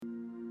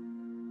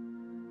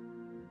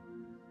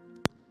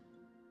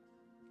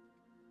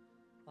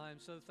I'm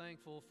so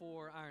thankful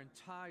for our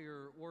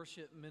entire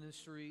worship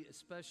ministry,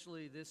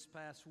 especially this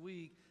past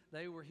week.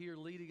 They were here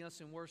leading us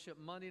in worship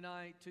Monday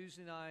night,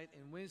 Tuesday night,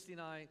 and Wednesday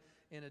night,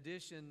 in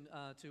addition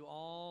to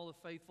all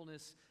the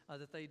faithfulness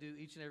that they do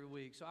each and every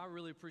week. So I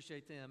really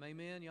appreciate them.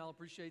 Amen. Y'all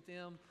appreciate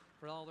them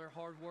for all their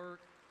hard work.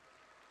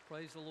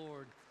 Praise the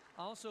Lord.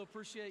 I also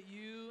appreciate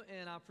you,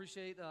 and I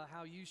appreciate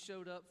how you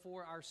showed up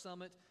for our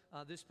summit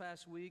this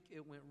past week.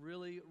 It went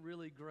really,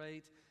 really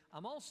great.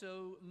 I'm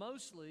also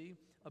mostly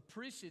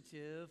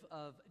appreciative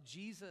of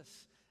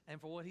Jesus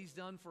and for what He's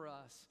done for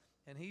us.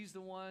 And He's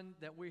the one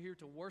that we're here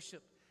to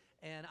worship.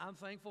 And I'm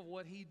thankful for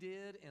what He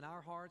did in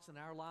our hearts and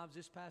our lives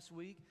this past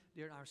week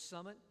during our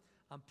summit.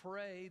 I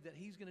pray that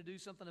He's going to do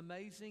something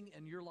amazing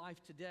in your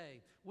life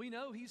today. We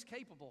know He's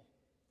capable.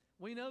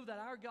 We know that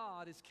our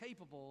God is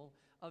capable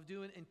of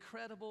doing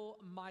incredible,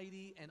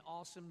 mighty, and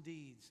awesome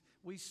deeds.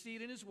 We see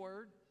it in His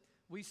Word.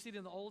 We see it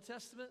in the Old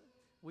Testament.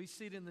 We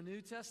see it in the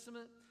New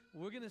Testament.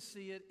 We're going to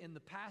see it in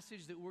the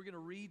passage that we're going to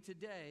read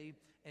today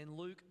in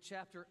Luke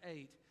chapter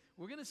 8.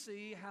 We're going to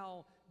see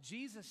how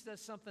Jesus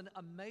does something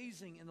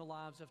amazing in the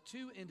lives of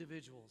two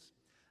individuals.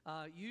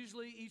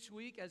 Usually each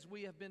week, as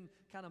we have been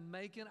kind of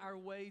making our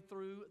way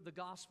through the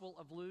Gospel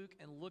of Luke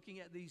and looking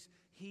at these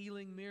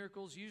healing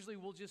miracles, usually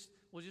we'll just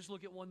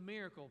look at one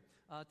miracle.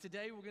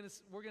 Today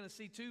we're gonna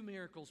see two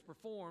miracles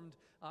performed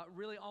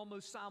really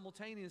almost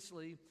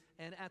simultaneously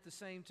and at the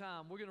same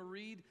time. We're gonna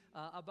read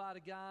about a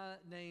guy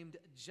named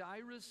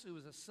Jairus, who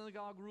was a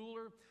synagogue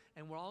ruler,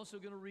 and we're also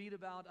gonna read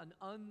about an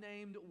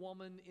unnamed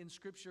woman in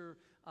Scripture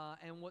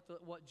and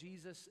what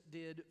Jesus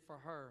did for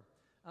her.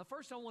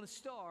 First, I want to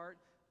start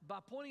by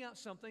pointing out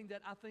something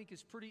that I think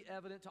is pretty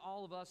evident to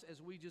all of us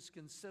as we just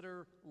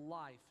consider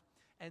life.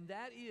 And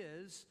that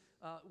is,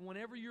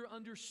 whenever you're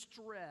under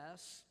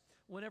stress,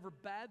 whenever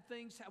bad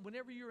things happen,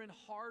 whenever you're in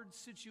hard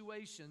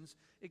situations,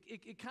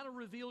 it kind of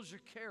reveals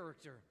your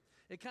character.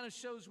 It kind of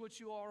shows what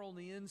you are on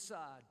the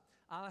inside.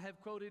 I have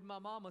quoted my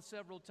mama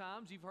several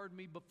times. You've heard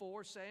me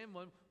before saying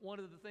one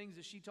of the things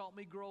that she taught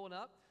me growing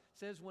up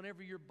says,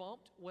 whenever you're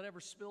bumped,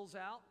 whatever spills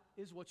out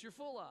is what you're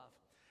full of.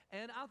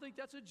 And I think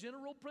that's a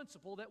general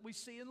principle that we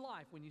see in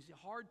life. When you see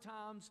hard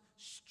times,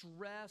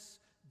 stress,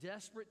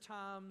 desperate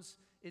times,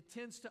 it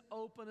tends to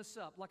open us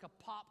up like a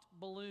popped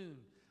balloon.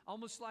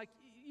 Almost like,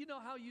 you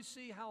know how you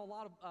see how a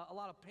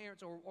lot of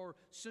parents or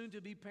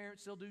soon-to-be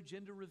parents, they'll do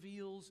gender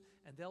reveals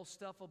and they'll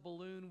stuff a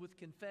balloon with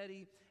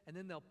confetti and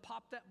then they'll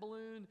pop that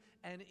balloon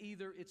and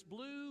either it's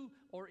blue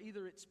or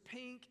either it's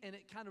pink and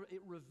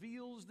it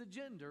reveals the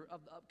gender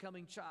of the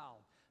upcoming child.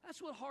 That's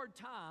what hard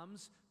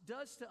times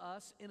does to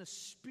us in a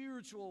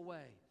spiritual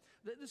way.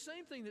 The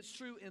same thing that's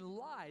true in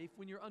life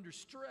when you're under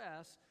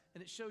stress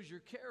and it shows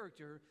your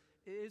character,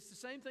 it's the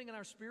same thing in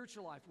our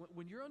spiritual life.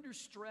 When you're under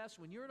stress,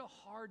 when you're in a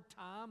hard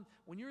time,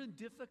 when you're in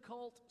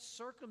difficult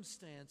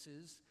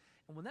circumstances,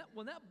 and when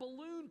that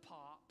balloon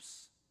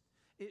pops,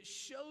 it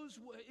shows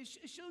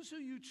who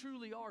you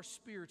truly are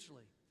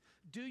spiritually.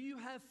 Do you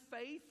have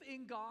faith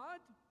in God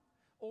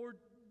or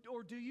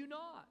do you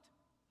not?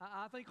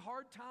 I think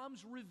hard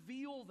times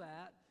reveal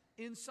that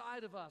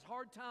inside of us.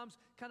 Hard times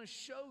kind of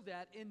show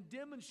that and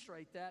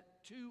demonstrate that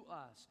to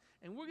us.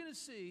 And we're going to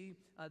see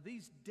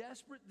this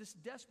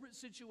desperate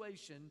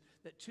situation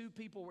that two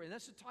people were in.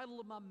 That's the title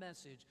of my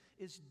message,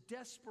 is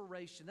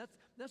desperation.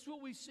 That's what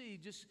we see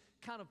just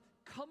kind of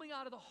coming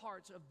out of the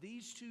hearts of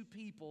these two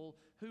people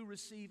who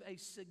receive a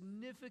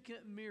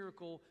significant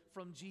miracle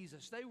from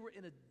Jesus. They were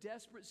in a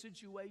desperate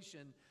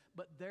situation,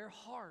 but their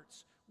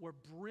hearts were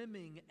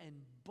brimming and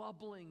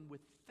bubbling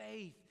with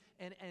faith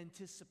and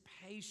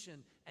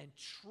anticipation and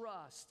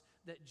trust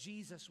that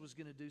Jesus was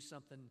going to do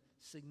something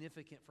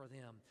significant for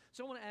them.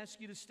 So I want to ask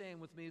you to stand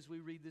with me as we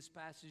read this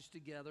passage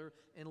together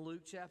in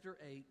Luke chapter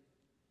 8.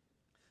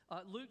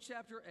 Luke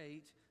chapter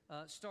 8,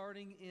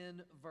 starting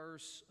in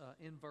verse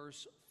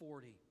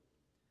 40.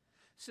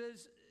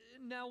 Says,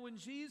 now when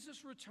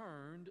Jesus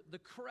returned, the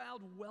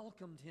crowd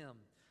welcomed Him,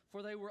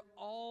 for they were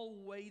all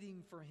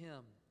waiting for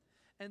Him.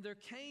 And there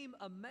came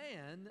a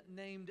man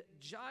named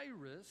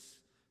Jairus,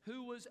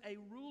 who was a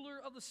ruler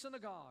of the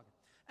synagogue.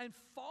 And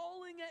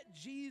falling at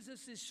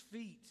Jesus'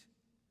 feet,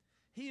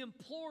 he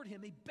implored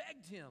Him, he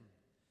begged Him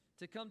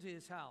to come to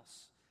his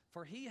house.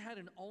 For he had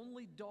an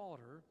only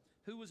daughter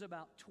who was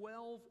about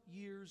 12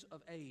 years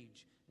of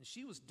age, and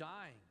she was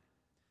dying.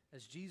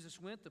 As Jesus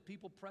went, the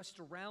people pressed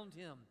around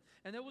Him.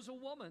 And there was a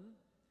woman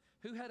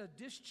who had a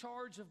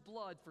discharge of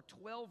blood for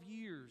 12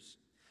 years.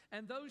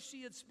 And though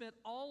she had spent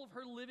all of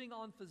her living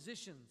on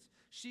physicians,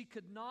 she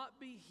could not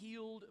be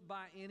healed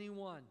by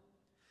anyone.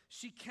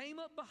 She came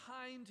up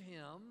behind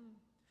Him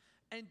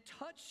and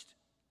touched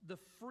the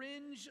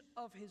fringe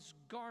of His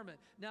garment.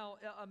 Now,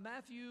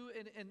 Matthew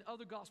and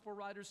other gospel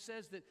writers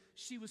says that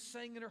she was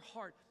saying in her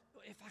heart,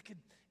 if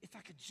I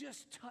could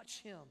just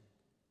touch Him.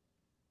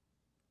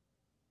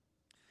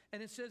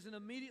 And it says, and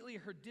immediately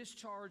her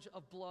discharge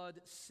of blood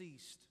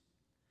ceased.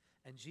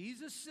 And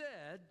Jesus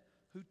said,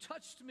 who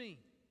touched me?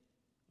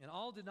 And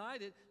all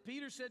denied it.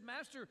 Peter said,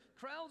 Master,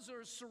 crowds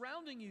are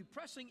surrounding you,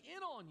 pressing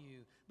in on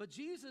you. But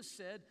Jesus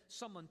said,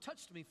 someone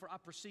touched me, for I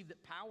perceive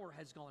that power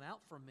has gone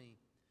out from me.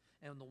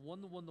 And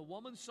when the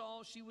woman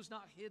saw she was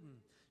not hidden,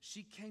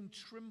 she came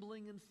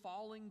trembling and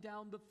falling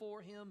down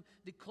before him,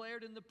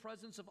 declared in the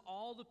presence of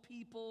all the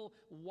people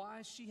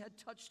why she had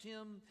touched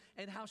him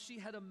and how she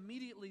had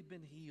immediately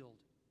been healed.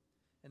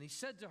 And he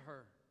said to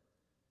her,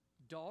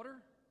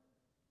 Daughter,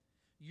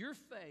 your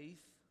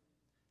faith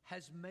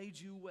has made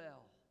you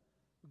well.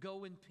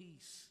 Go in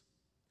peace.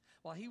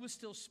 While he was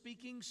still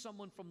speaking,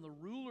 someone from the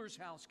ruler's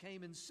house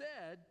came and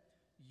said,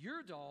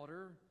 Your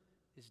daughter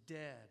is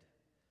dead.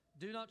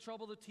 Do not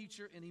trouble the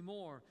teacher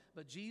anymore.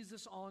 But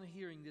Jesus, on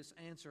hearing this,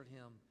 answered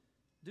him,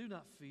 Do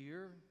not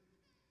fear,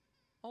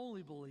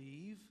 only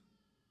believe,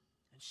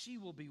 and she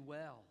will be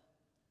well.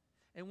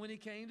 And when he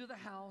came to the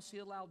house, he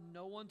allowed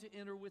no one to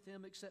enter with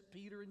him except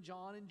Peter and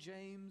John and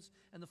James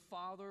and the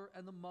father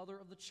and the mother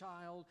of the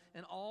child.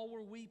 And all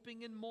were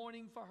weeping and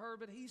mourning for her.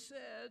 But he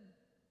said,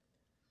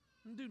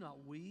 Do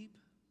not weep,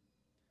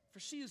 for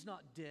she is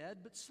not dead,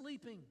 but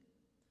sleeping.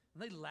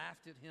 And they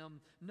laughed at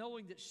him,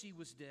 knowing that she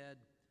was dead.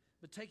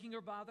 But taking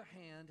her by the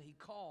hand, he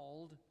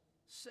called,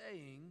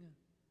 saying,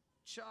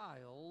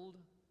 Child,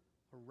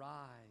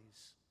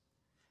 arise.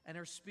 And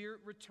her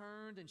spirit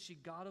returned, and she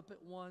got up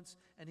at once,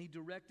 and he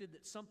directed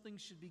that something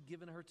should be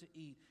given her to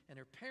eat. And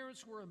her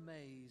parents were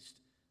amazed,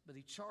 but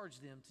he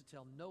charged them to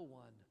tell no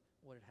one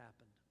what had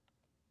happened.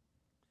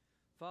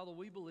 Father,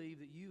 we believe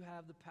that you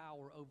have the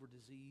power over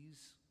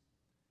disease,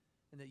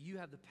 and that you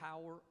have the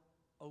power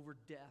over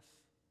death.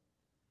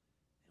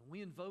 And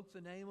we invoke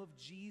the name of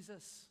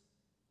Jesus,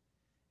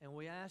 and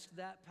we ask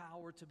that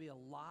power to be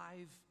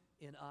alive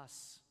in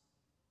us.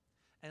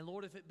 And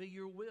Lord, if it be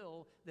your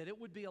will, that it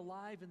would be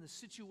alive in the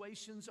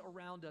situations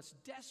around us,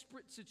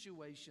 desperate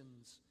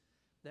situations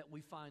that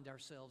we find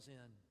ourselves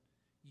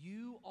in.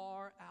 You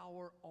are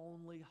our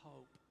only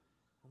hope,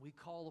 and we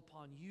call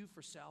upon you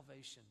for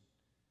salvation.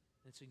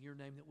 It's in your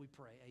name that we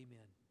pray.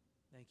 Amen.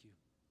 Thank you.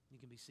 You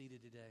can be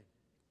seated today.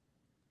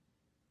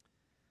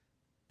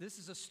 This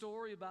is a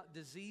story about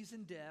disease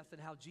and death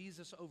and how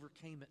Jesus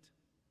overcame it.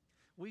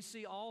 We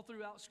see all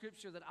throughout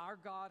Scripture that our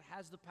God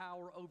has the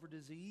power over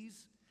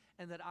disease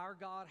and that our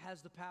God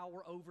has the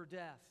power over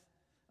death.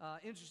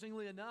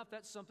 Interestingly enough,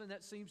 that's something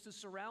that seems to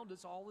surround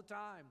us all the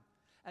time.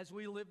 As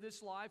we live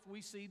this life,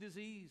 we see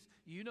disease.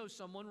 You know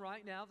someone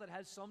right now that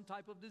has some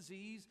type of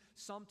disease,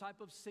 some type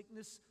of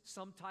sickness,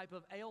 some type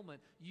of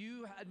ailment.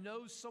 You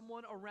know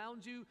someone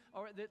around you,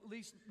 or at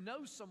least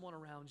know someone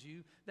around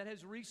you, that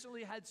has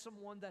recently had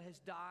someone that has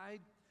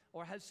died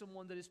or has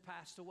someone that has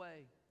passed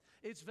away.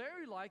 It's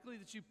very likely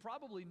that you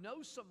probably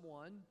know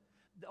someone,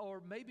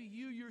 or maybe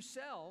you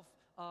yourself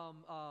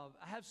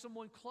have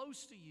someone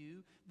close to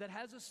you that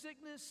has a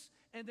sickness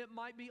and that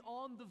might be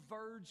on the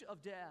verge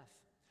of death.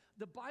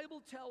 The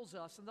Bible tells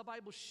us, and the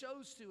Bible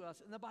shows to us,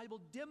 and the Bible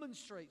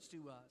demonstrates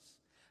to us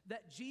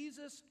that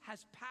Jesus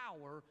has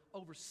power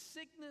over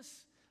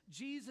sickness.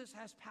 Jesus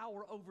has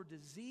power over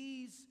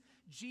disease.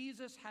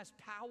 Jesus has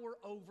power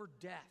over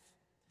death.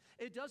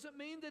 It doesn't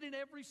mean that in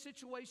every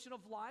situation of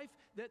life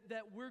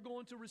that we're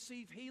going to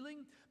receive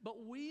healing,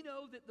 but we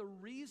know that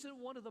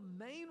one of the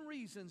main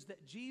reasons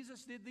that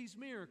Jesus did these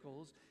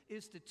miracles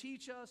is to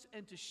teach us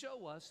and to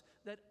show us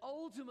that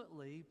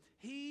ultimately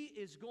he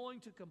is going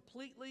to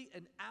completely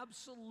and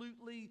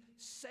absolutely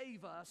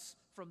save us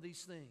from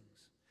these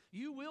things.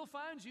 You will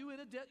find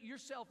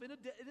yourself in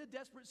a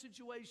desperate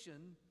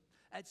situation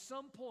at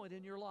some point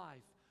in your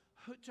life.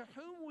 To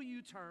whom will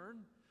you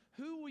turn?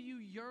 Who will you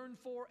yearn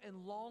for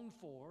and long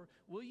for?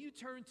 Will you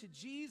turn to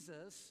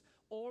Jesus,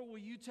 or will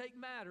you take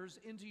matters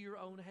into your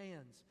own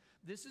hands?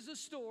 This is a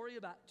story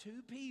about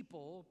two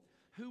people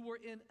who were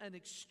in an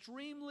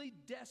extremely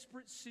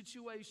desperate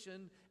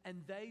situation,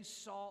 and they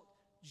sought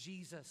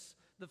Jesus.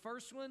 The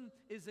first one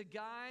is a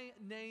guy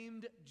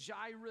named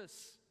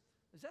Jairus.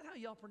 Is that how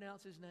y'all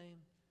pronounce his name?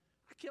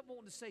 I kept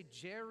wanting to say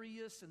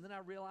Jairus, and then I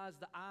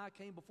realized the I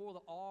came before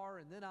the R,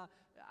 and then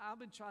I've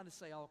been trying to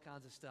say all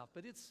kinds of stuff,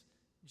 but it's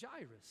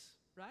Jairus,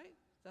 right?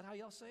 Is that how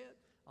y'all say it?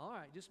 All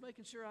right, just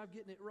making sure I'm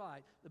getting it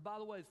right. By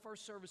the way, the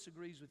first service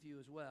agrees with you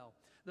as well.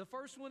 The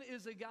first one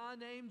is a guy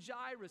named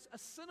Jairus, a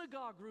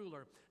synagogue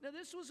ruler. Now,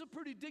 this was a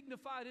pretty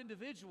dignified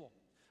individual.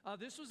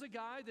 This was a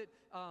guy that,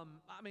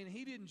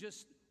 he didn't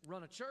just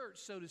run a church,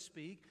 so to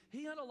speak.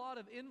 He had a lot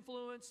of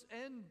influence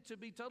and, to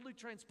be totally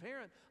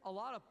transparent, a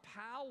lot of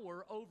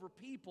power over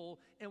people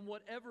in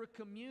whatever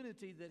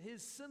community that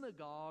his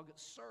synagogue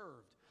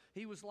served.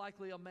 He was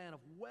likely a man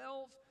of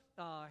wealth.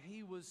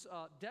 He was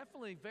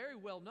definitely very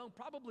well known.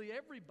 Probably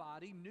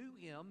everybody knew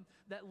him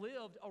that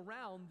lived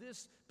around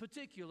this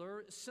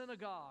particular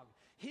synagogue.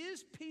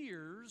 His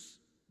peers,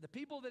 the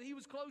people that he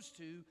was close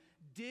to,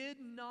 did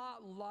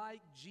not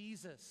like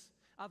Jesus.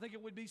 I think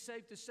it would be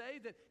safe to say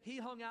that he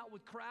hung out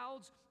with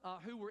crowds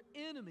who were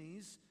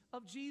enemies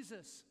of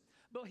Jesus.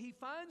 But he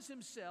finds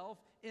himself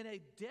in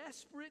a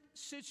desperate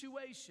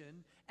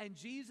situation, and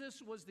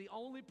Jesus was the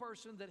only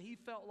person that he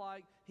felt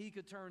like he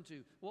could turn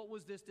to. What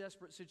was this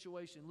desperate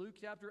situation? Luke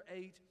chapter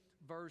 8,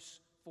 verse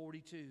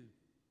 42.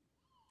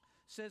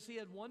 Says he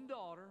had one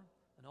daughter,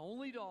 an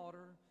only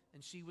daughter,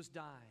 and she was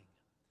dying.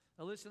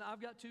 Now listen,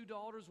 I've got two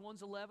daughters.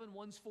 One's 11,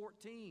 one's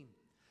 14.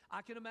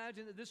 I can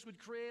imagine that this would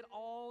create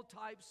all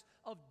types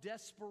of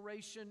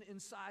desperation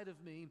inside of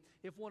me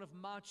if one of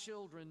my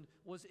children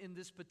was in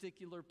this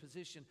particular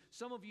position.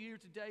 Some of you here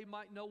today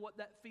might know what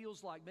that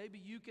feels like. Maybe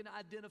you can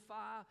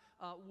identify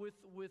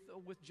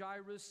with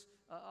Jairus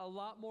a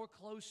lot more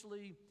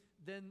closely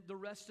than the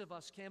rest of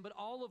us can. But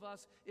all of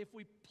us, if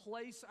we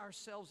place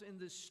ourselves in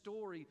this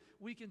story,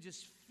 we can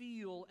just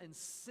feel and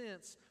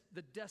sense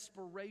the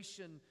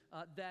desperation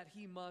that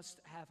he must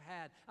have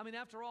had. I mean,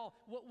 after all,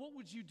 what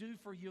would you do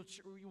for your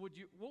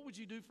what would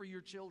you do for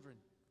your children?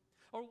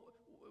 Or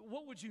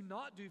what would you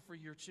not do for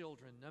your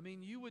children? I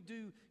mean, you would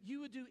do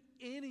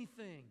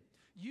anything.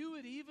 You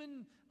would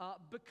even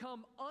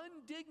become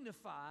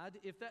undignified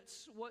if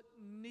that's what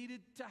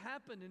needed to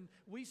happen. And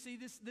we see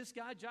this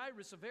guy,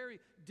 Jairus, a very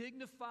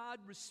dignified,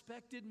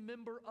 respected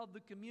member of the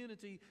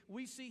community.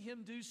 We see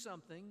him do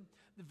something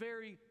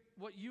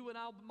what you and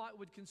I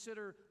would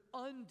consider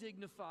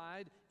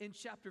undignified in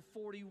chapter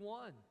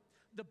 41.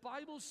 The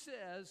Bible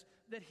says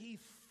that he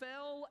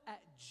fell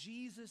at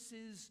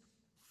Jesus'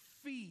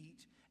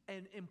 feet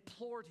and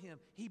implored him.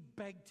 He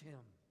begged him.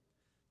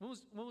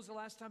 When was the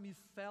last time you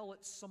fell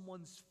at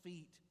someone's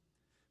feet?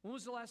 When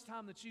was the last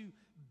time that you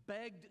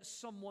begged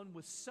someone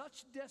with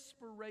such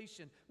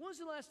desperation? When was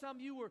the last time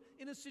you were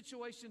in a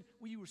situation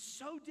where you were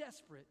so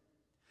desperate,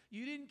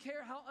 you didn't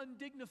care how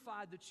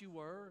undignified that you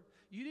were,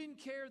 you didn't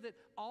care that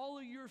all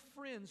of your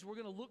friends were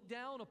going to look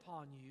down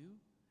upon you?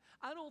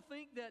 I don't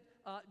think that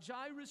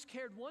Jairus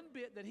cared one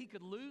bit that he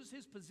could lose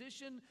his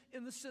position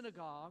in the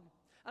synagogue.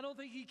 I don't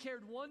think he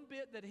cared one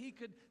bit that he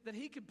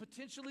could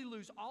potentially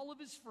lose all of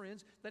his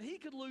friends, that he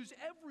could lose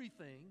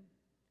everything.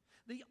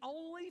 The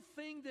only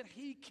thing that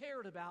he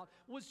cared about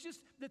was just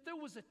that there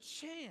was a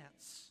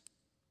chance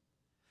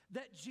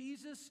that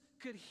Jesus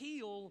could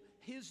heal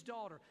his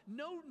daughter.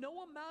 No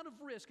amount of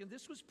risk, and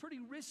this was pretty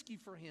risky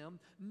for him,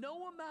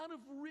 no amount of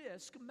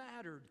risk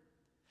mattered.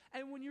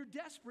 And when you're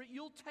desperate,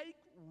 you'll take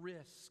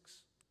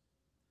risks.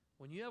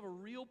 When you have a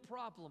real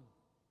problem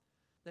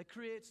that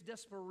creates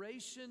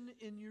desperation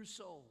in your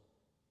soul,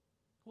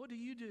 what do?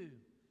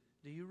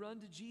 Do you run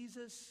to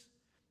Jesus,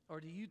 or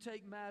do you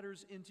take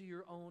matters into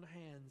your own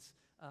hands?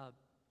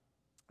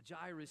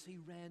 Jairus, he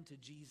ran to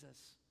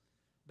Jesus.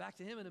 Back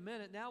to him in a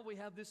minute. Now we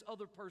have this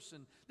other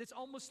person that's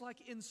almost like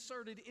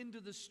inserted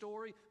into the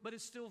story, but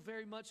it's still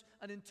very much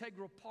an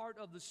integral part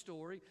of the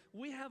story.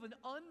 We have an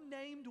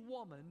unnamed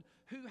woman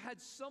who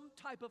had some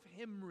type of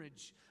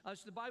hemorrhage.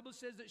 So the Bible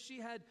says that she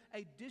had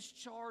a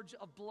discharge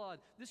of blood.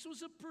 This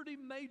was a pretty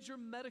major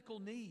medical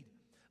need.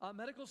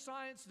 Medical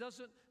science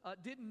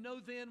didn't know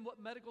then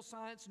what medical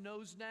science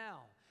knows now.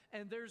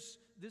 And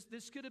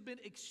this could have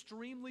been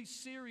extremely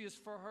serious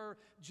for her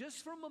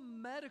just from a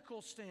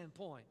medical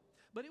standpoint.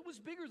 But it was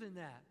bigger than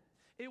that.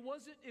 It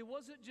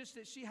wasn't just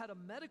that she had a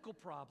medical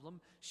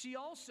problem. She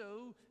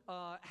also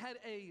had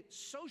a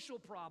social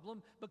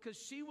problem because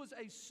she was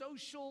a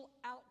social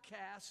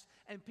outcast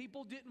and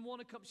people didn't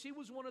want to come. She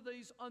was one of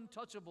these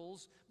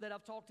untouchables that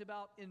I've talked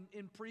about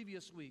in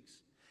previous weeks.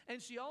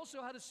 And she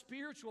also had a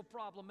spiritual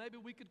problem. Maybe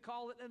we could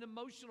call it an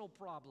emotional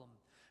problem.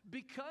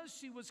 Because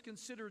she was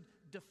considered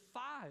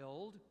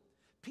defiled,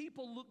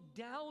 people looked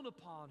down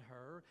upon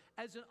her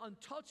as an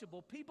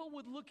untouchable. People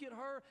would look at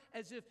her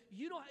as if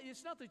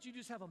it's not that you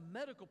just have a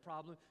medical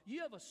problem,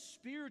 you have a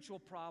spiritual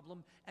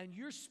problem, and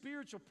your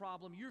spiritual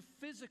problem, your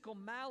physical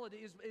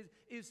malady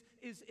is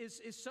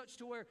such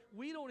to where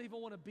we don't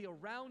even want to be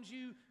around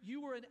you.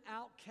 You were an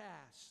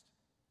outcast.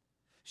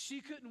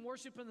 She couldn't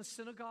worship in the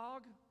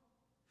synagogue.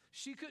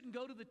 She couldn't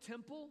go to the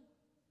temple.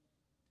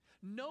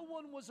 No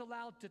one was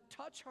allowed to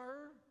touch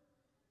her.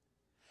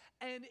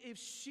 And if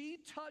she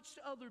touched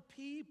other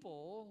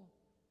people,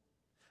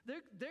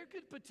 there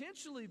could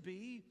potentially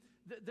be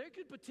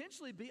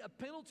a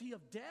penalty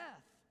of death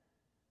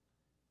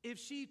if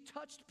she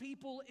touched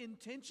people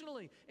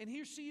intentionally. And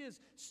here she is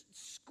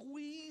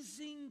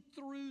squeezing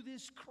through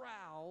this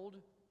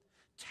crowd,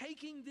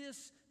 taking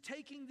this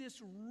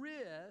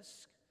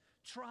risk,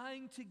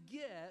 trying to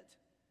get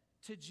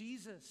to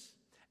Jesus.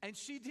 And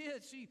she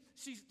did.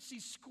 She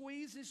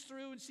squeezes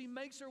through and she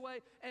makes her way.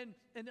 And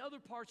in other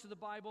parts of the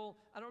Bible,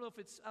 I don't know if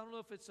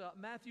it's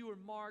Matthew or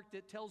Mark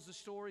that tells the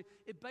story.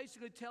 It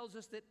basically tells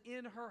us that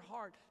in her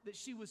heart, that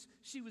she was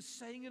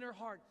saying in her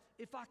heart,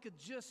 if I could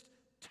just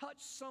touch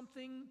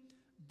something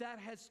that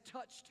has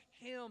touched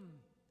him.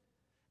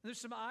 And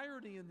there's some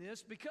irony in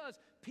this because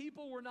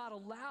people were not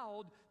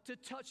allowed to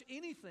touch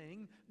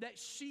anything that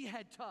she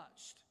had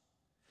touched.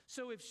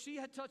 So if she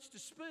had touched a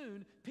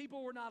spoon,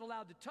 people were not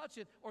allowed to touch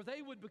it or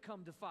they would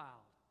become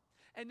defiled.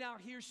 And now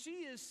here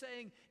she is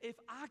saying, if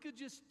I could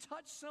just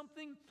touch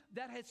something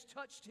that has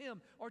touched him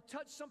or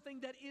touch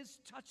something that is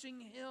touching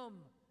him,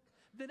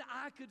 then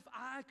I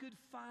could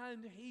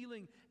find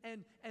healing.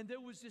 And there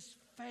was this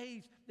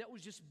faith that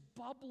was just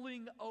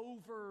bubbling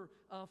over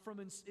from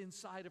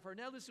inside of her.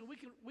 Now listen,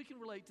 we can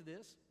relate to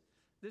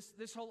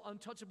this whole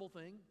untouchable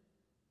thing.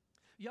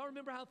 Y'all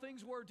remember how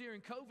things were during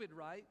COVID,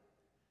 right?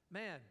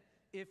 Man,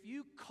 if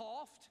you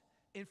coughed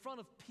in front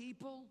of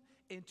people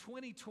in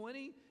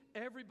 2020,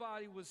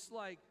 everybody was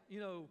like,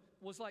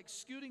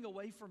 scooting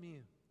away from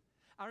you.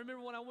 I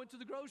remember when I went to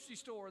the grocery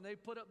store and they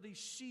put up these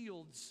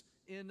shields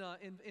in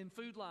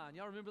Food Line.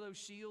 Y'all remember those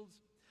shields?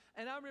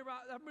 And I remember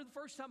the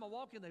first time I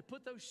walked in, they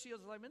put those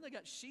shields. I was like, man, they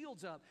got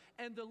shields up.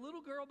 And the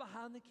little girl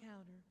behind the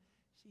counter,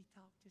 she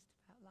talked just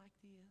about like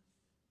this.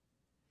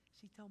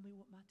 She told me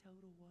what my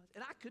total was.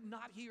 And I could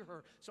not hear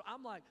her. So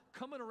I'm like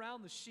coming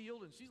around the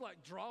shield and she's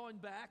like drawing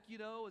back,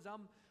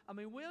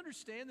 we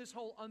understand this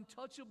whole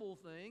untouchable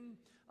thing.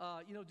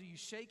 Do you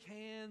shake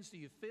hands? Do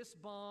you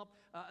fist bump?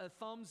 A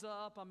thumbs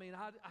up?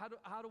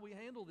 How do we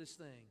handle this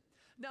thing?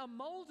 Now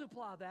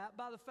multiply that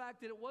by the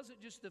fact that it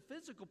wasn't just the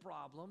physical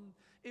problem,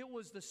 it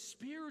was the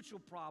spiritual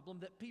problem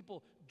that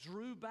people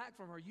drew back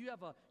from her.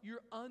 You're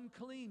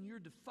unclean, you're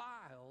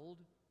defiled.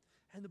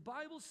 And the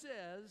Bible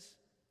says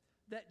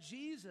that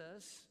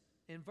Jesus,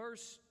 in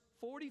verse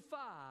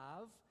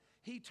 45,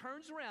 he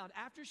turns around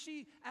after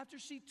she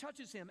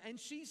touches him and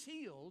she's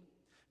healed.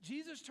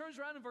 Jesus turns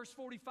around in verse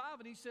 45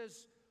 and he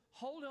says,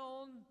 hold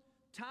on,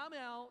 time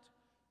out,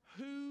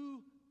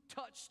 who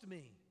touched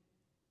me?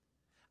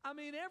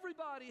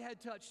 Everybody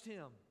had touched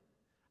him.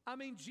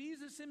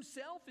 Jesus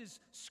himself is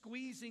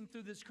squeezing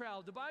through this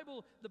crowd. The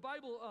Bible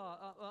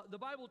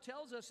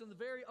tells us in the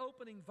very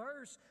opening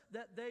verse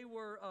that they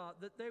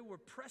were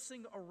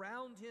pressing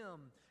around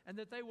him, and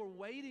that they were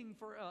waiting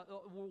for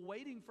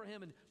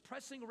him and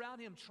pressing around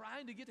him,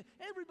 trying to get to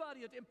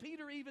everybody. And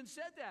Peter even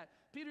said that.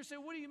 Peter said,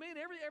 "What do you mean?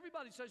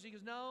 Everybody touched you." He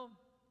goes, "No,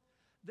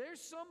 there's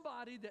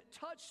somebody that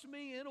touched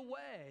me in a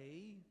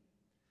way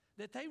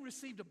that they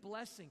received a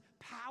blessing.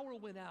 Power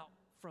went out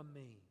from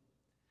me."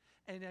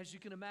 And as you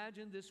can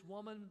imagine, this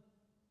woman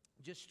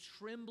just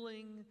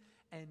trembling,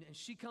 and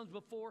she comes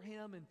before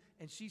him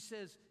and she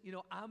says,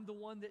 I'm the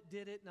one that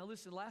did it. Now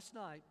listen, last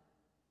night,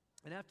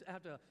 and I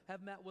have to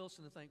have Matt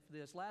Wilson to thank for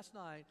this. Last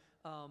night,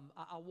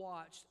 I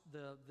watched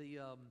the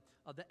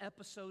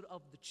episode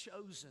of The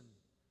Chosen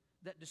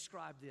that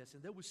described this,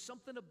 and there was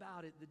something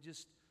about it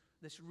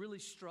that really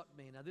struck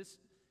me. Now this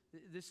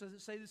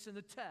doesn't say this in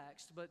the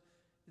text, but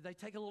they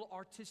take a little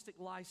artistic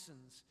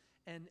license.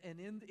 And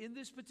in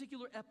this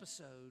particular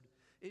episode,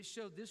 it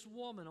showed this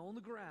woman on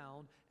the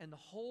ground and the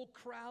whole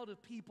crowd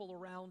of people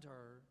around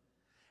her.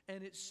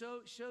 And it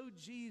showed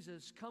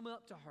Jesus come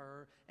up to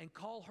her and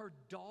call her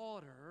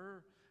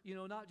daughter,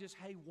 not just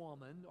hey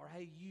woman or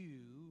hey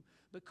you,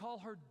 but call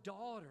her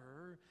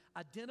daughter,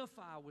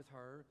 identify with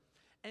her.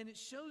 And it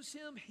shows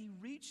him, he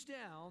reached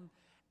down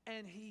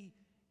and he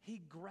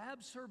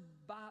grabs her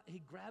by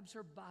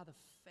the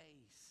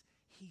face.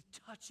 He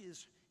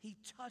touches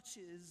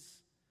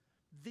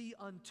the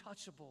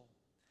untouchable.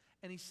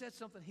 And he said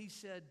something. He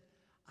said,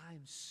 "I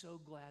am so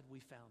glad we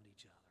found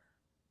each other."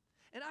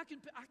 And I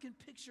can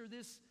picture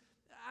this.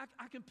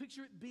 I can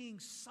picture it being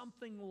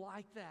something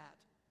like that,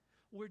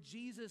 where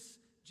Jesus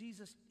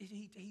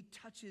he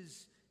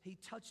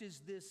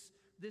touches this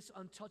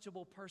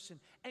untouchable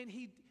person, and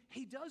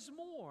he does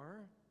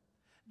more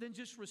than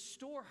just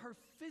restore her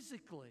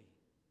physically.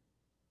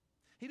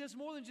 He does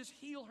more than just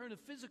heal her in a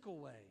physical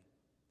way.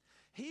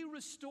 He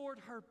restored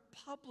her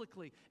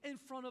publicly in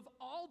front of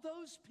all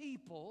those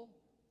people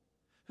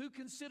who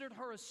considered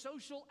her a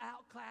social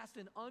outcast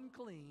and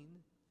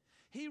unclean.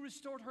 He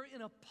restored her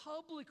in a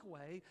public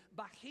way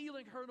by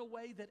healing her in a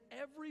way that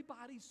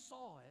everybody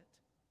saw it.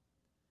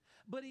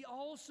 But he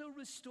also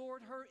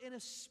restored her in a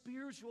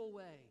spiritual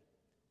way.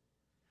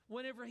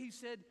 Whenever he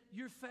said,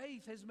 "Your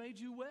faith has made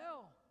you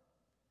well."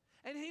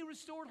 And he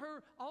restored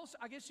her also,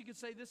 I guess you could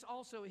say this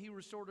also, he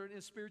restored her in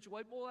a spiritual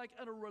way, more like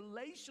in a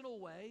relational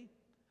way.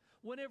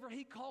 Whenever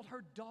he called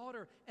her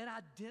daughter and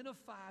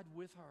identified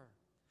with her,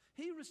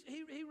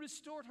 he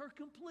restored her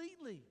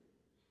completely.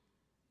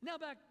 Now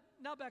back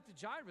to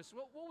Jairus.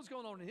 What was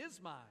going on in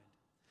his mind?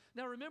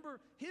 Now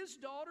remember, his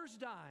daughter's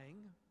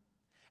dying,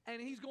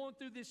 and he's going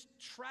through this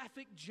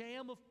traffic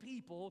jam of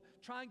people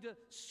trying to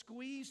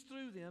squeeze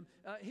through them.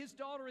 His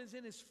daughter is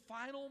in his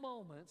final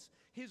moments.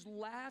 His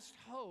last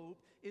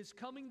hope is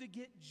coming to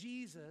get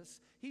Jesus.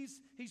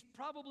 He's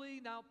probably,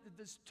 now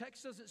this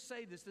text doesn't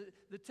say this.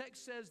 The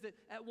text says that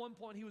at one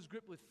point he was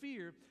gripped with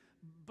fear.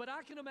 But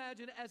I can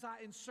imagine as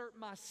I insert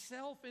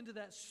myself into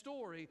that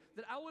story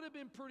that I would have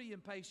been pretty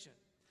impatient.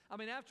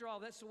 After all,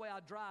 that's the way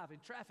I drive in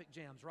traffic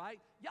jams, right?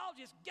 Y'all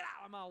just get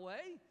out of my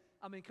way.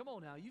 Come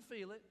on now, you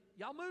feel it.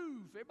 Y'all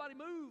move. Everybody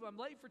move. I'm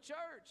late for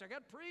church. I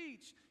got to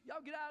preach.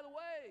 Y'all get out of the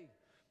way.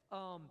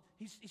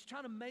 He's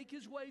trying to make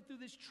his way through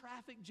this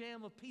traffic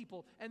jam of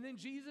people. And then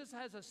Jesus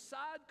has a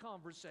side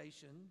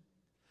conversation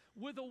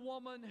with a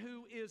woman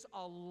who is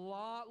a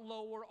lot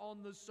lower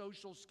on the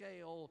social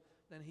scale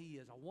than he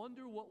is. I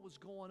wonder what was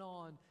going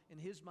on in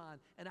his mind.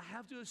 And I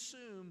have to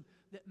assume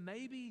that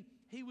maybe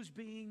he was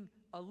being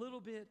a little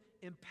bit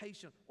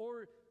impatient,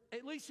 or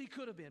at least he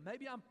could have been.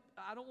 Maybe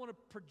I don't want to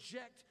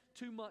project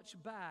too much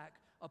back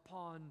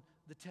upon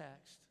the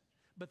text.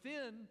 But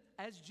then,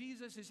 as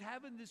Jesus is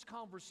having this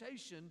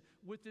conversation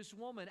with this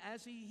woman,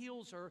 as he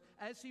heals her,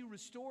 as he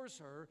restores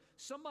her,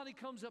 somebody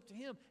comes up to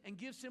him and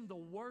gives him the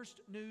worst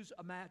news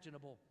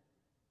imaginable.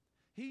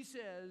 He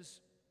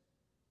says,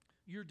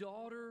 "Your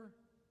daughter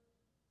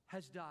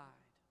has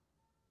died."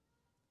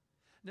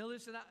 Now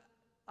listen,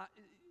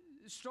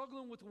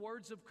 struggling with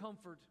words of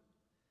comfort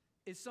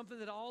is something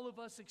that all of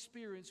us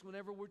experience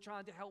whenever we're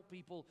trying to help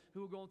people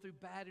who are going through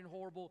bad and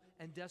horrible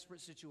and desperate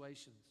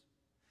situations.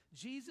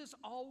 Jesus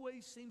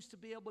always seems to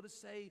be able to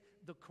say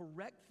the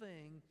correct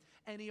thing,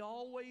 and he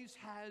always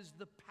has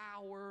the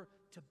power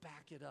to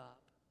back it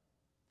up.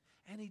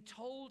 And he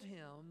told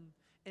him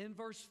in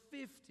verse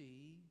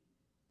 50,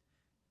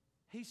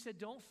 he said,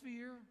 "Don't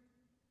fear,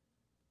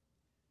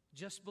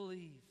 just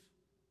believe."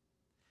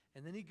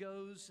 And then he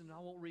goes, and I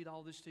won't read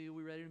all this to you,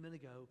 we read it a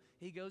minute ago.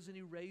 He goes and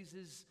he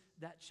raises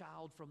that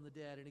child from the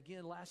dead. And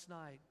again, last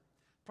night,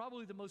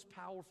 probably the most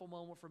powerful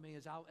moment for me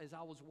as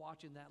I was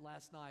watching that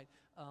last night,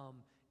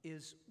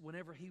 is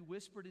whenever he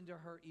whispered into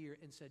her ear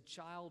and said,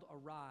 "Child,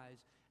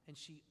 arise," and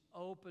she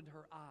opened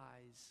her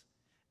eyes,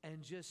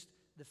 and just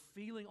the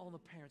feeling on the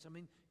parents. I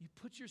mean, you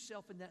put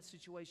yourself in that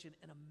situation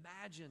and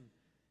imagine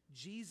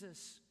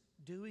Jesus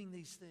doing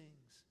these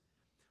things.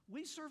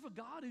 We serve a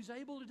God who's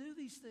able to do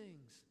these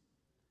things.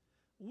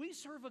 We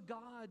serve a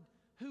God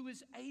who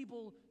is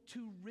able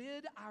to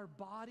rid our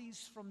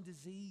bodies from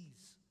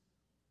disease.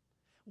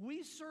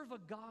 We serve a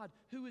God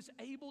who is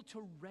able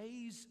to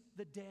raise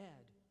the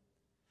dead.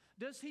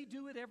 Does he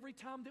do it every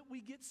time that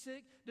we get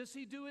sick? Does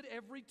he do it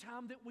every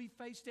time that we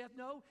face death?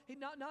 No,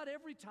 not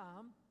every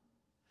time.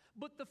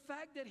 But the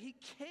fact that he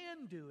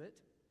can do it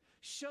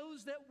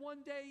shows that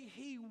one day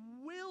he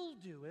will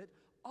do it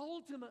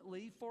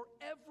ultimately for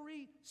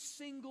every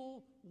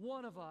single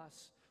one of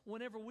us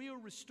whenever we are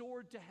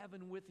restored to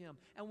heaven with him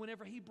and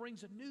whenever he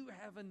brings a new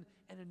heaven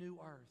and a new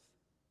earth.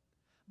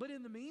 But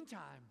in the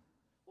meantime,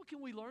 what can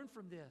we learn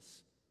from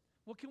this?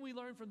 What can we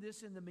learn from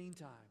this in the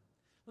meantime?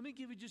 Let me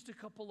give you just a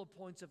couple of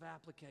points of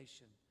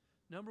application.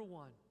 Number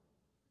one,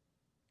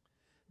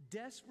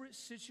 desperate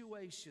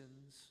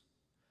situations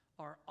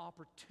are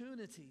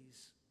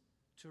opportunities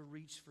to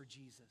reach for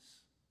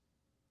Jesus.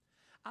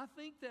 I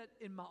think that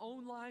in my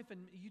own life,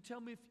 and you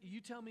tell me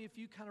if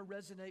you kind of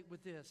resonate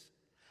with this,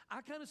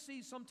 I kind of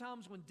see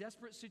sometimes when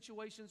desperate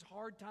situations,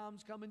 hard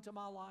times come into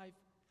my life,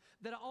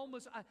 that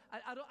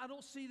I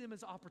don't see them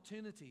as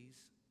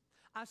opportunities.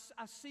 I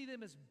see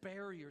them as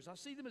barriers. I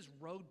see them as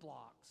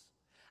roadblocks.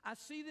 I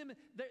see them,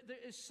 there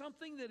is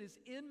something that is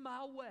in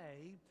my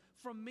way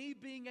from me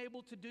being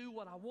able to do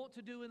what I want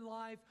to do in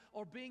life,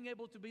 or being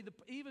able to be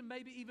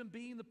maybe even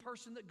being the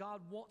person that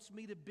God wants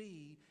me to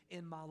be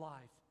in my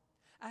life.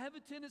 I have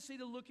a tendency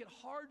to look at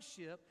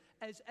hardship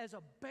as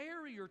a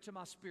barrier to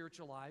my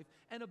spiritual life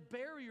and a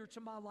barrier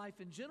to my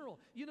life in general.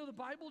 You know, the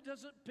Bible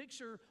doesn't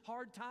picture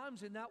hard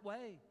times in that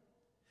way.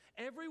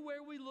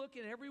 Everywhere we look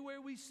and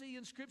everywhere we see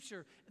in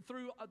Scripture,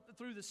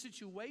 through the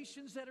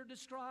situations that are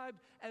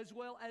described, as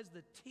well as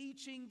the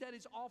teaching that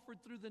is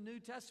offered through the New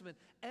Testament,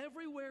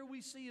 everywhere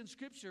we see in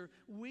Scripture,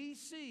 we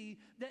see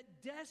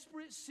that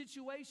desperate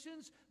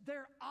situations,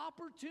 they're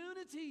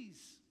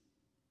opportunities.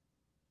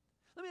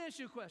 Let me ask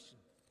you a question.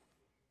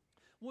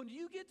 When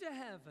you get to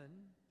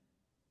heaven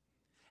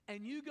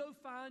and you go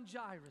find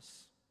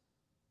Jairus,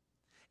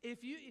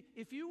 if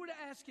you were to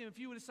ask him, if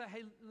you were to say,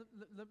 "Hey,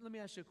 let me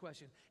ask you a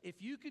question. If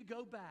you could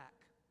go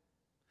back,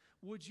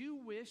 would you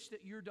wish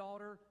that your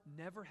daughter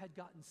never had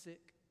gotten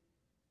sick?"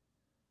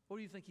 What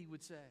do you think he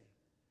would say?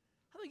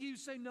 I think he would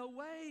say, "No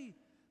way.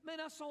 Man,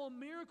 I saw a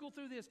miracle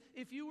through this."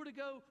 If you were to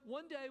go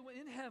one day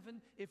in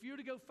heaven, if you were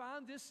to go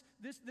find this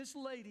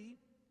lady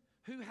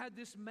who had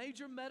this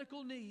major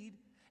medical need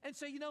and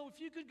say, "If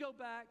you could go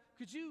back,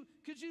 could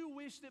you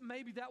wish that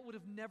maybe that would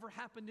have never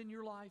happened in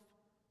your life?"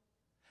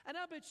 And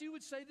I bet you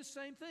would say the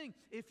same thing.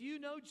 If you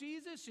know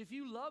Jesus, if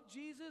you love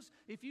Jesus,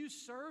 if you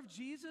serve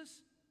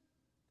Jesus,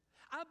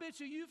 I bet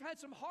you've had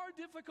some hard,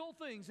 difficult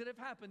things that have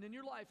happened in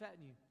your life,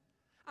 hadn't you?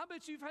 I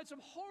bet you've had some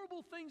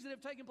horrible things that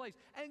have taken place.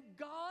 And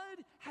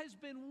God has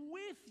been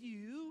with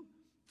you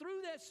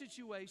through that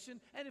situation.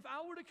 And if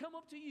I were to come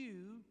up to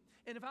you,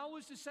 and if I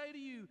was to say to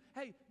you,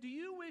 "Hey, do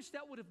you wish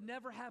that would have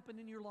never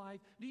happened in your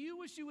life? Do you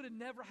wish you would have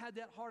never had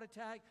that heart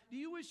attack? Do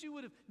you wish you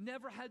would have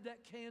never had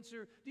that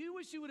cancer? Do you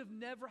wish you would have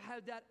never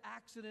had that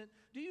accident?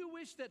 Do you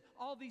wish that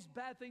all these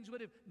bad things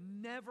would have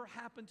never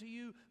happened to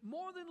you?"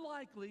 More than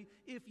likely,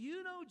 if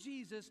you know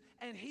Jesus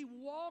and he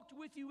walked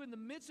with you in the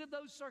midst of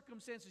those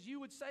circumstances, you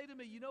would say to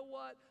me, "You know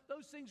what?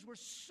 Those things were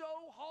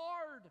so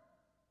hard.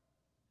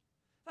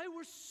 They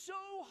were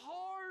so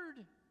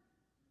hard.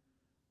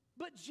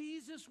 But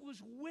Jesus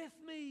was with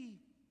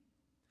me.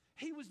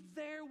 He was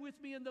there with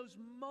me in those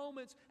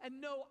moments.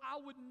 And no, I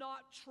would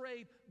not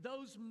trade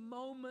those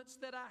moments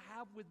that I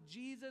have with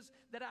Jesus,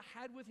 that I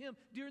had with him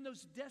during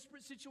those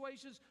desperate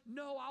situations.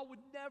 No, I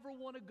would never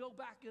want to go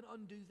back and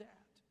undo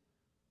that."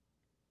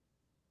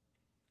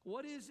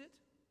 What is it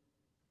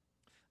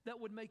that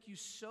would make you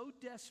so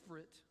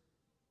desperate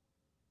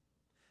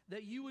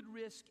that you would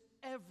risk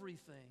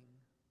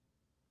everything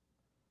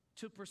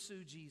to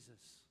pursue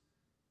Jesus.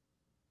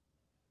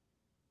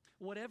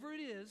 Whatever it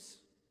is,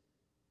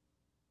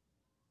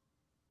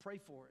 pray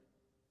for it.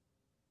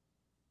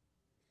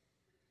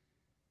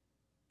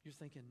 You're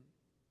thinking,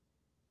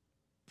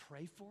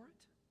 pray for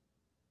it?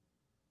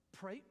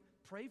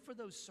 Pray for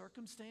those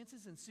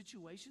circumstances and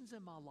situations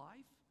in my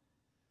life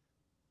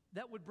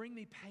that would bring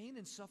me pain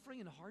and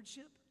suffering and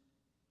hardship?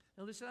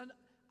 Now listen,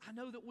 I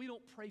know that we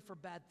don't pray for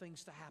bad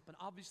things to happen.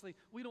 Obviously,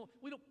 we don't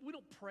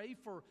pray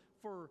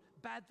for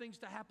bad things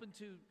to happen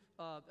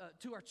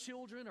to our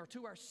children or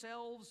to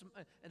ourselves,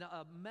 and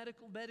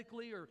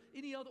medically or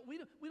any other. We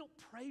don't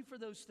pray for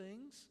those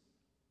things.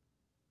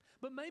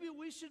 But maybe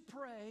we should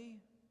pray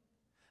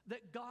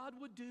that God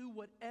would do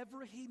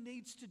whatever He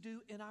needs to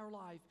do in our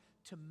life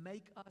to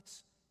make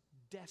us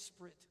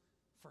desperate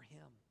for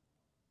Him.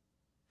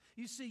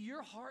 You see,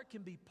 your heart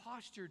can be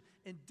postured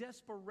in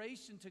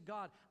desperation to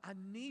God. I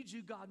need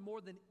you, God,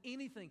 more than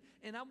anything,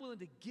 and I'm willing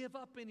to give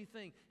up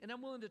anything, and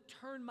I'm willing to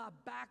turn my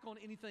back on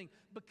anything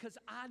because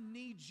I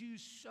need you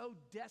so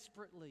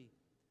desperately.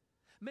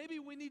 Maybe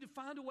we need to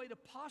find a way to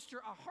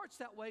posture our hearts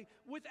that way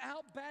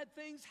without bad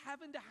things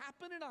having to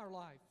happen in our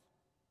life.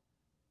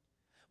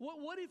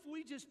 What if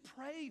we just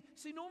prayed?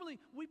 See, normally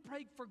we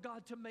pray for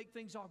God to make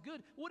things all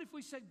good. What if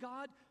we said,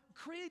 God,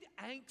 create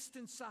angst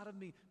inside of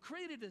me.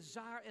 Create a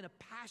desire and a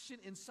passion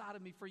inside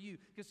of me for you.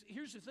 Because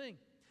here's the thing.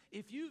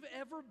 If you've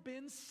ever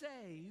been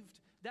saved,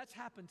 that's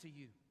happened to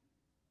you.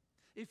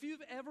 If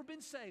you've ever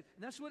been saved,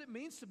 and that's what it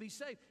means to be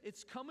saved,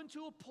 it's coming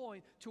to a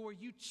point to where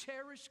you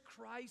cherish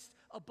Christ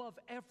above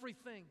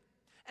everything.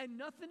 And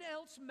nothing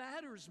else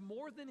matters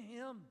more than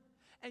Him.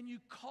 And you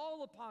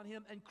call upon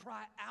Him and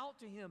cry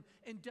out to Him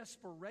in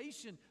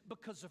desperation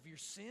because of your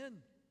sin.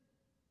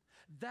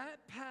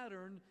 That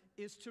pattern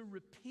is to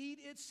repeat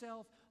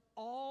itself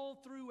all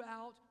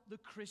throughout the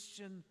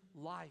Christian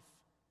life.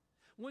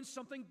 When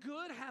something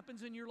good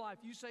happens in your life,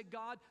 you say,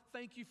 God,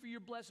 thank you for your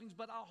blessings,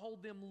 but I'll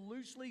hold them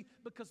loosely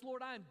because,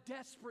 Lord, I am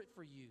desperate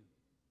for you.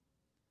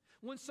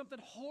 When something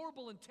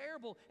horrible and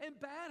terrible and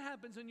bad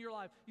happens in your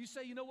life, you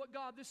say, you know what,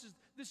 God, this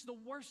is the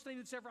worst thing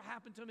that's ever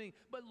happened to me,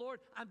 but Lord,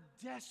 I'm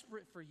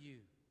desperate for you.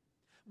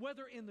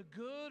 Whether in the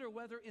good or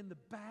whether in the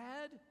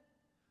bad,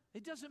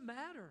 it doesn't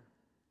matter.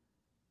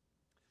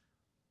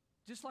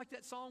 Just like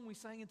that song we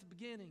sang at the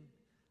beginning.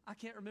 I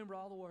can't remember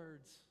all the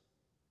words.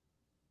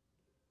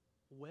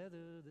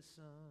 Whether the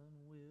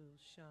sun will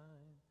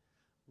shine,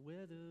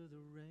 whether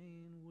the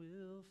rain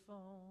will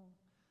fall,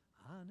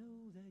 I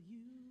know that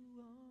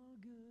you are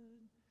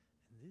good,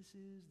 and this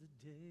is the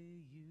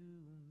day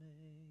you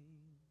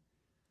made.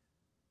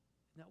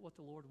 Isn't that what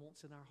the Lord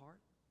wants in our heart?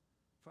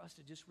 For us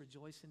to just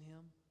rejoice in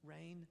Him?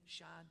 Rain,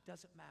 shine,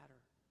 doesn't matter.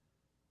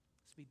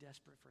 Let's be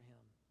desperate for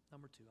Him.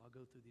 Number 2, I'll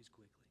go through these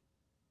quickly.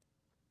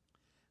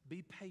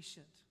 Be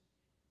patient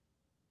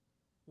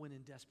when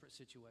in desperate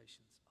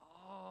situations.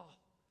 Oh,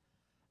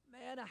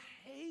 man, I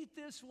hate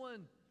this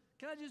one.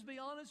 Can I just be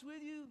honest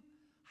with you?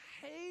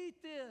 I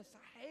hate this.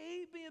 I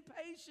hate being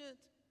patient.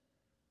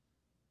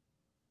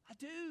 I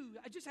do.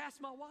 I just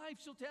ask my wife.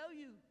 She'll tell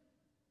you.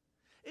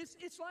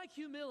 It's like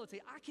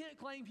humility. I can't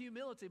claim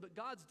humility, but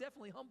God's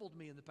definitely humbled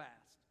me in the past.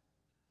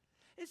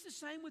 It's the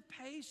same with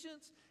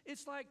patience.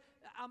 It's like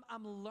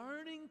I'm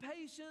learning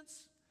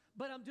patience,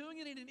 but I'm doing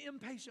it in an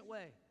impatient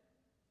way.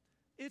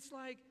 It's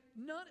like,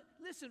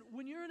 listen,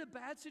 when you're in a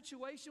bad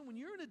situation, when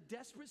you're in a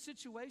desperate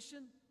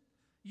situation,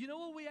 you know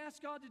what we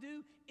ask God to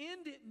do?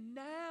 End it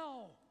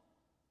now.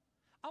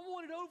 I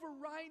want it over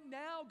right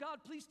now. God,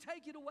 please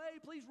take it away.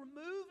 Please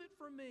remove it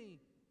from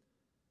me.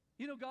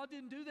 You know, God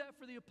didn't do that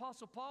for the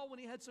Apostle Paul when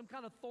he had some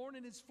kind of thorn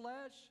in his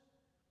flesh.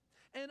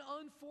 And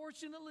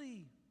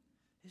unfortunately,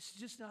 it's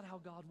just not how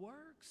God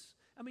works.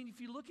 I mean,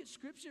 if you look at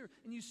Scripture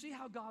and you see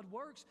how God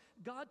works,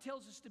 God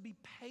tells us to be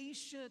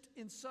patient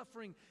in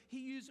suffering.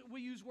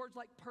 We use words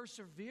like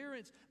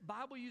perseverance.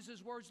 Bible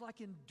uses words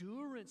like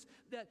endurance,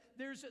 that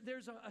there's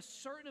a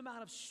certain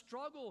amount of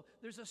struggle,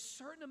 there's a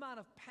certain amount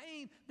of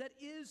pain that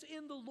is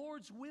in the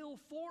Lord's will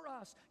for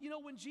us. You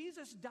know, when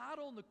Jesus died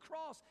on the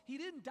cross, He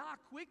didn't die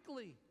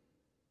quickly.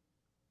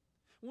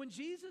 When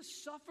Jesus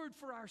suffered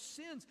for our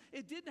sins,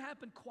 it didn't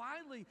happen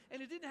quietly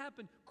and it didn't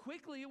happen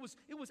quickly. It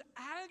was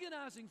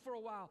agonizing for a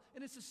while.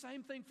 And it's the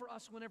same thing for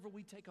us whenever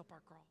we take up our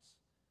cross.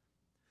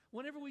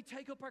 Whenever we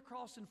take up our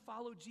cross and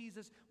follow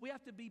Jesus, we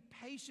have to be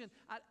patient.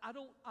 I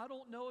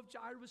don't know if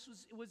Jairus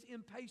was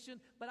impatient,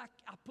 but I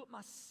put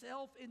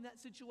myself in that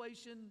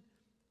situation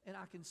and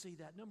I can see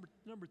that.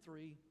 Number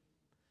 3,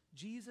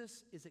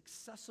 Jesus is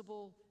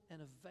accessible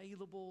and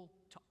available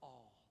to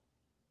all.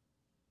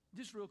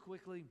 Just real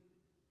quickly.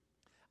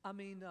 I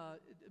mean,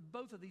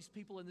 both of these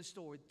people in the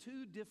story,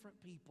 2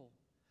 different people,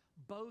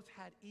 both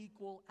had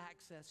equal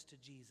access to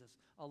Jesus.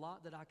 A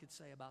lot that I could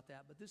say about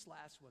that, but this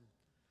last one,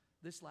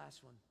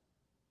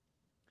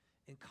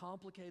 in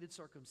complicated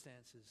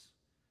circumstances,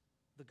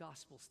 the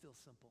gospel's still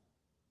simple.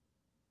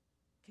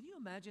 Can you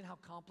imagine how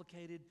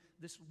complicated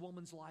this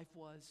woman's life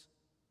was?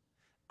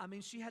 I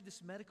mean, she had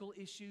this medical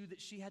issue that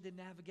she had to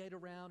navigate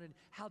around, and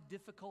how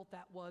difficult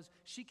that was.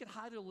 She could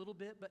hide it a little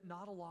bit, but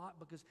not a lot,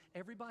 because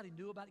everybody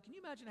knew about it. Can you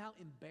imagine how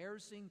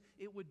embarrassing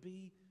it would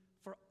be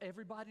for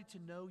everybody to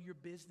know your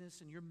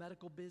business and your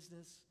medical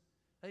business?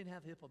 They didn't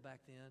have HIPAA back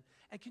then.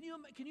 And can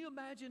you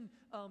imagine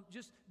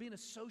just being a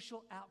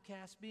social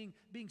outcast, being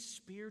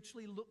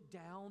spiritually looked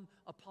down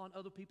upon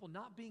other people,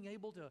 not being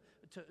able to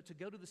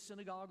go to the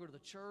synagogue or to the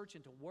church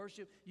and to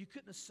worship? You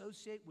couldn't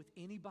associate with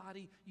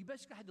anybody. You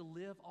basically had to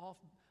live off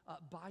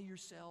by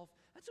yourself.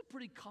 That's a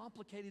pretty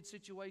complicated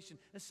situation.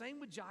 The same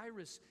with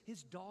Jairus,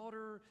 his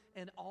daughter,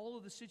 and all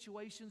of the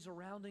situations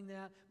surrounding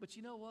that. But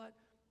you know what?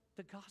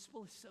 The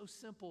gospel is so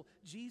simple.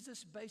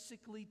 Jesus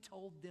basically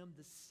told them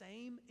the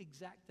same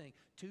exact thing.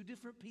 Two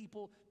different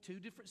people, two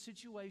different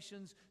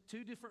situations,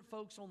 two different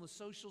folks on the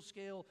social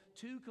scale,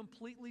 two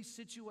completely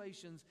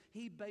situations.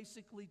 He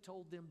basically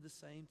told them the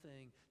same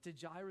thing. To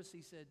Jairus,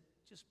 he said,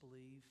 just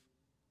believe.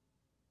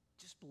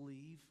 Just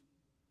believe.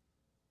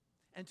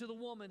 And to the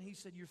woman, he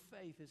said, your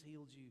faith has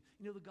healed you.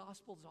 You know, the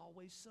gospel is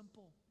always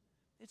simple.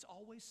 It's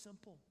always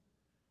simple.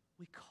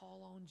 We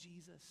call on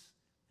Jesus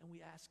and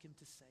we ask him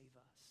to save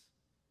us.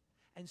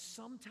 And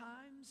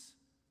sometimes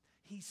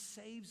he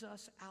saves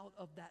us out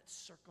of that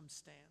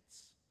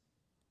circumstance.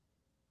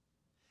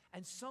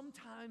 And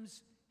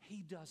sometimes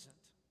he doesn't.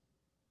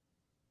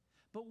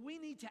 But we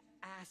need to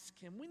ask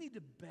him. We need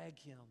to beg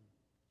him.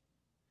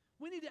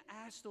 We need to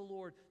ask the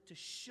Lord to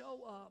show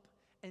up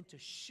and to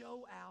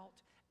show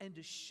out and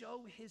to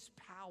show his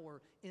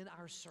power in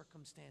our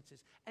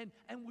circumstances. And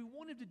we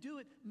want him to do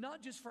it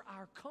not just for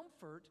our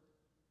comfort,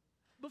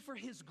 but for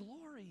his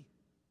glory.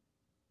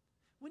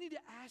 We need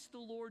to ask the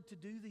Lord to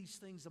do these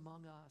things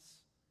among us.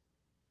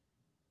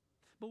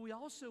 But we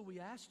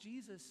ask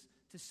Jesus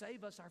to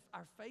save us.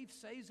 Our faith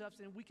saves us,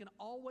 and we can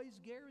always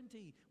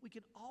guarantee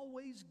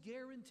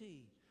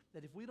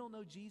that if we don't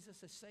know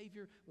Jesus as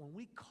Savior, when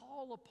we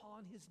call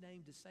upon his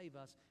name to save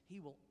us,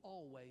 he will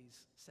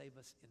always save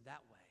us in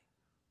that way.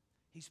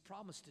 He's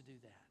promised to do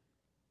that.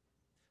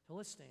 So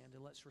let's stand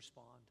and let's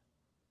respond.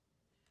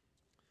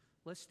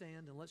 Let's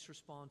stand and let's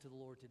respond to the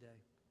Lord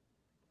today.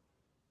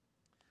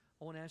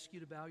 I want to ask you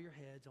to bow your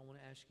heads. I want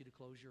to ask you to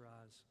close your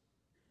eyes.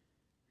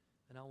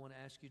 And I want to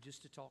ask you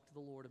just to talk to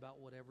the Lord about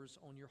whatever's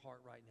on your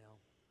heart right now.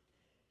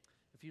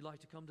 If you'd like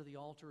to come to the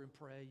altar and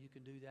pray, you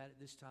can do that at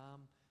this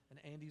time. And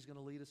Andy's going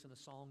to lead us in a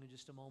song in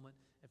just a moment.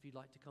 If you'd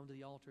like to come to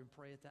the altar and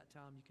pray at that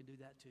time, you can do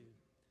that too.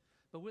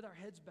 But with our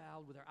heads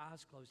bowed, with our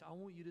eyes closed, I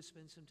want you to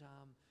spend some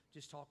time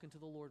just talking to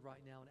the Lord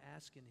right now and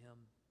asking him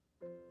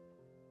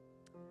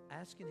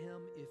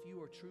if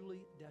you are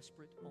truly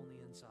desperate on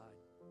the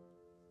inside.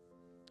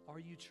 Are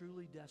you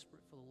truly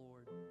desperate for the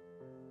Lord?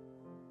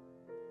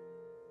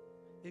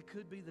 It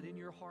could be that in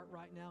your heart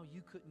right now,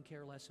 you couldn't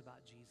care less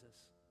about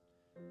Jesus.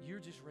 You're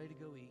just ready to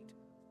go eat.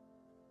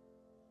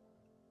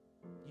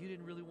 You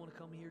didn't really want to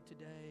come here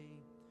today.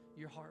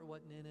 Your heart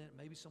wasn't in it.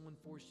 Maybe someone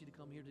forced you to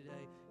come here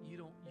today. You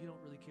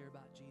don't really care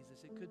about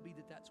Jesus. It could be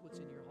that that's what's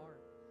in your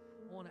heart.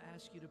 I want to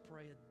ask you to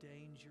pray a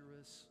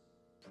dangerous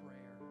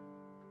prayer.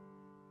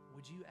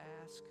 Would you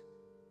ask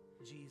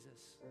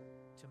Jesus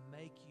to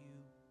make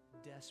you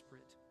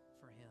desperate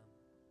for him?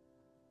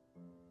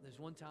 There's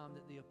one time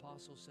that the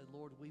apostle said,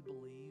 Lord, we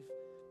believe.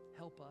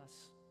 Help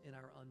us in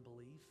our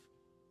unbelief.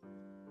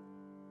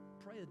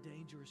 Pray a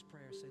dangerous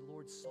prayer. Say,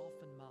 Lord,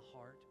 soften my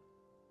heart.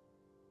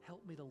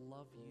 Help me to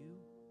love you.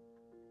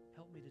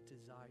 Help me to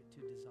desire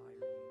you.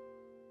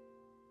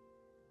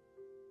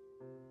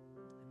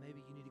 And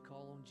maybe you need to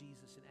call on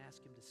Jesus and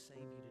ask him to save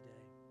you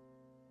today.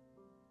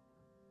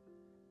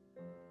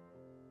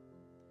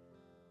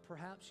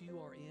 Perhaps you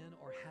are in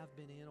or have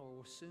been in or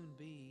will soon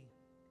be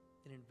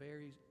in a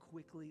very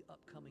quickly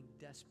upcoming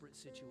desperate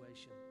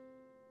situation.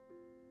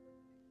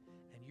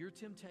 And your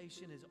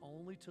temptation is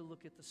only to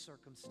look at the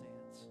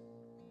circumstance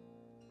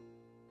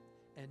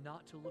and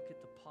not to look at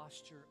the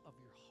posture of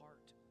your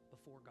heart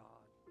before God.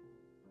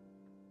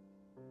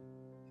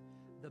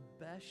 The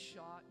best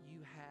shot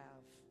you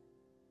have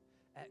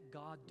at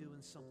God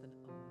doing something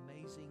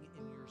amazing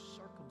in your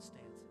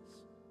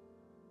circumstances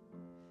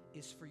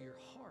is for your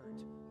heart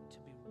to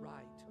be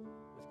right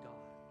with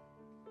God.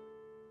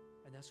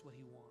 And that's what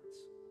he wants.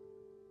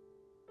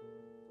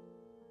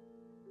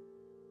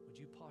 Would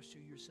you posture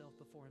yourself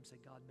before him? Say,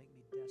 God, make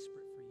me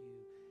desperate for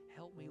you.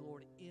 Help me,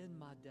 Lord, in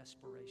my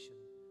desperation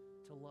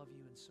to love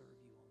you and serve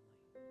you only.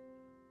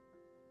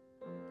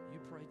 You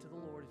pray to the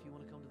Lord. If you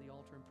want to come to the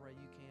altar and pray,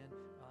 you can.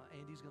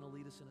 Andy's going to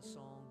lead us in a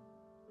song.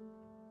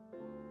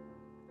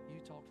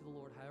 You talk to the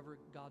Lord however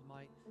God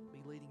might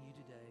be leading you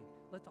today.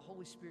 Let the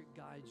Holy Spirit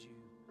guide you